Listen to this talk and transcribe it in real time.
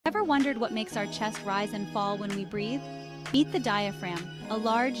Ever wondered what makes our chest rise and fall when we breathe? Meet the diaphragm, a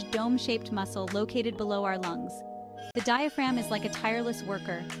large, dome-shaped muscle located below our lungs. The diaphragm is like a tireless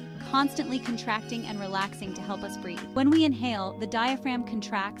worker, constantly contracting and relaxing to help us breathe. When we inhale, the diaphragm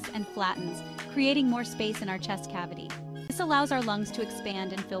contracts and flattens, creating more space in our chest cavity. This allows our lungs to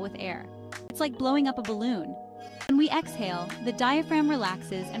expand and fill with air. It's like blowing up a balloon. When we exhale, the diaphragm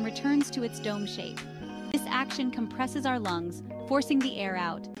relaxes and returns to its dome shape. This action compresses our lungs, forcing the air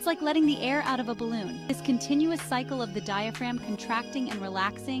out. It's like letting the air out of a balloon. This continuous cycle of the diaphragm contracting and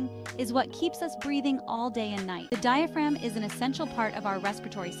relaxing is what keeps us breathing all day and night. The diaphragm is an essential part of our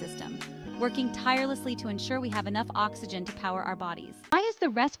respiratory system, working tirelessly to ensure we have enough oxygen to power our bodies. Why is the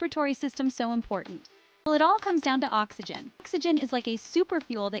respiratory system so important? Well, it all comes down to oxygen. Oxygen is like a super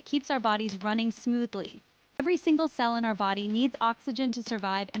fuel that keeps our bodies running smoothly. Every single cell in our body needs oxygen to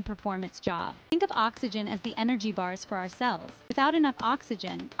survive and perform its job. Think of oxygen as the energy bars for our cells. Without enough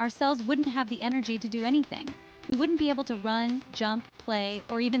oxygen, our cells wouldn't have the energy to do anything. We wouldn't be able to run, jump, play,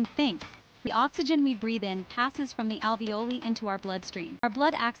 or even think. The oxygen we breathe in passes from the alveoli into our bloodstream. Our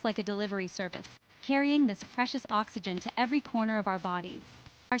blood acts like a delivery service, carrying this precious oxygen to every corner of our bodies.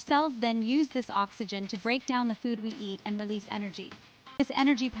 Our cells then use this oxygen to break down the food we eat and release energy. This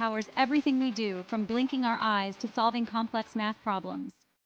energy powers everything we do, from blinking our eyes to solving complex math problems.